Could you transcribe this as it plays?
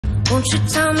Won't you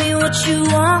tell me what you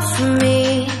want from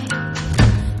me?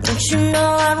 Don't you know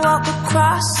I'd walk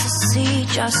across the sea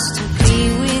just to be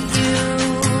with you,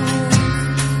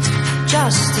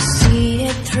 just to see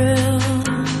it through.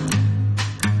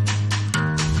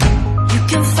 You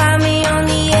can find me on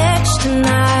the edge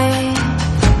tonight.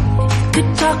 You could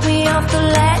talk me off the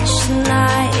ledge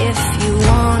tonight if you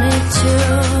wanted to.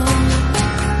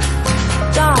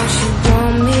 Don't you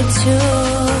want me to?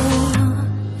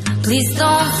 Please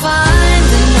don't find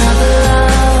another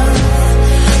love.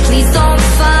 Please don't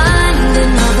find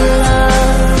another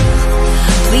love.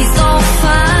 Please don't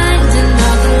find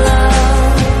another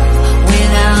love when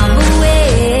I'm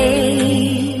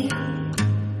away.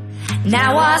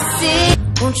 Now I see.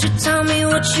 Won't you tell me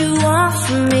what you want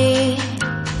from me?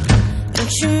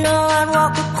 Don't you know I'd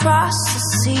walk across the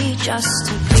sea just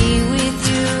to be with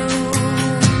you,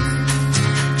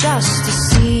 just to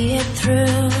see it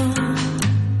through.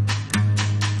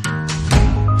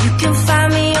 You can find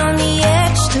me on the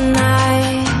edge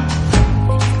tonight.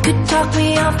 You could talk me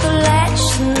off the ledge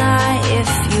tonight if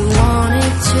you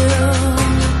wanted to.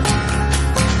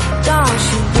 Don't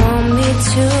you want me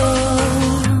to?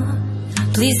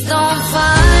 Please don't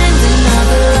find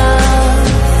another love.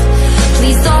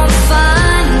 Please don't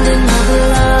find another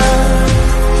love.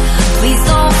 Please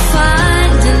don't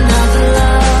find another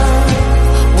love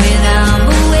when I'm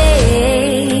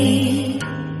away.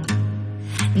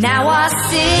 Now I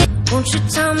see. Won't you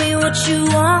tell me what you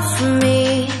want from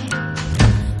me?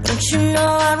 Don't you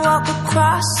know I'd walk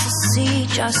across the sea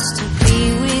just to be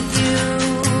with you,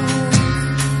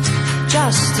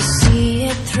 just to see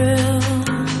it through.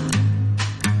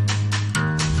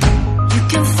 You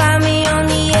can find me on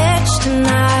the edge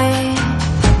tonight.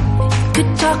 You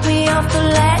could talk me off the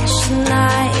ledge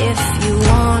tonight if you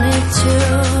wanted to.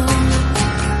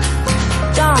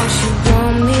 Don't you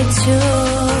want me to?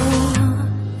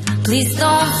 Please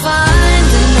don't find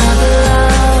another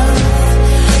love.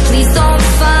 Please don't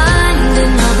find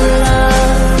another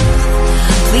love.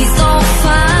 Please don't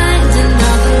find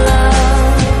another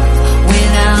love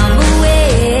when I'm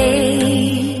away.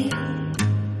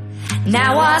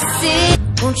 Now I see.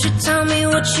 Won't you tell me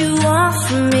what you want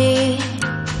from me?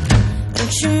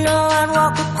 Don't you know I'd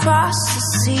walk across the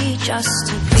sea just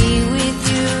to be with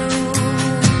you,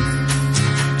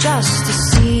 just to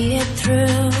see it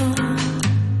through.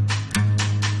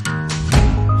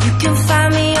 You can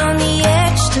find me on the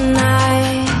edge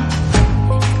tonight.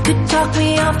 You could talk me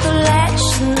off the ledge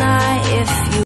tonight if you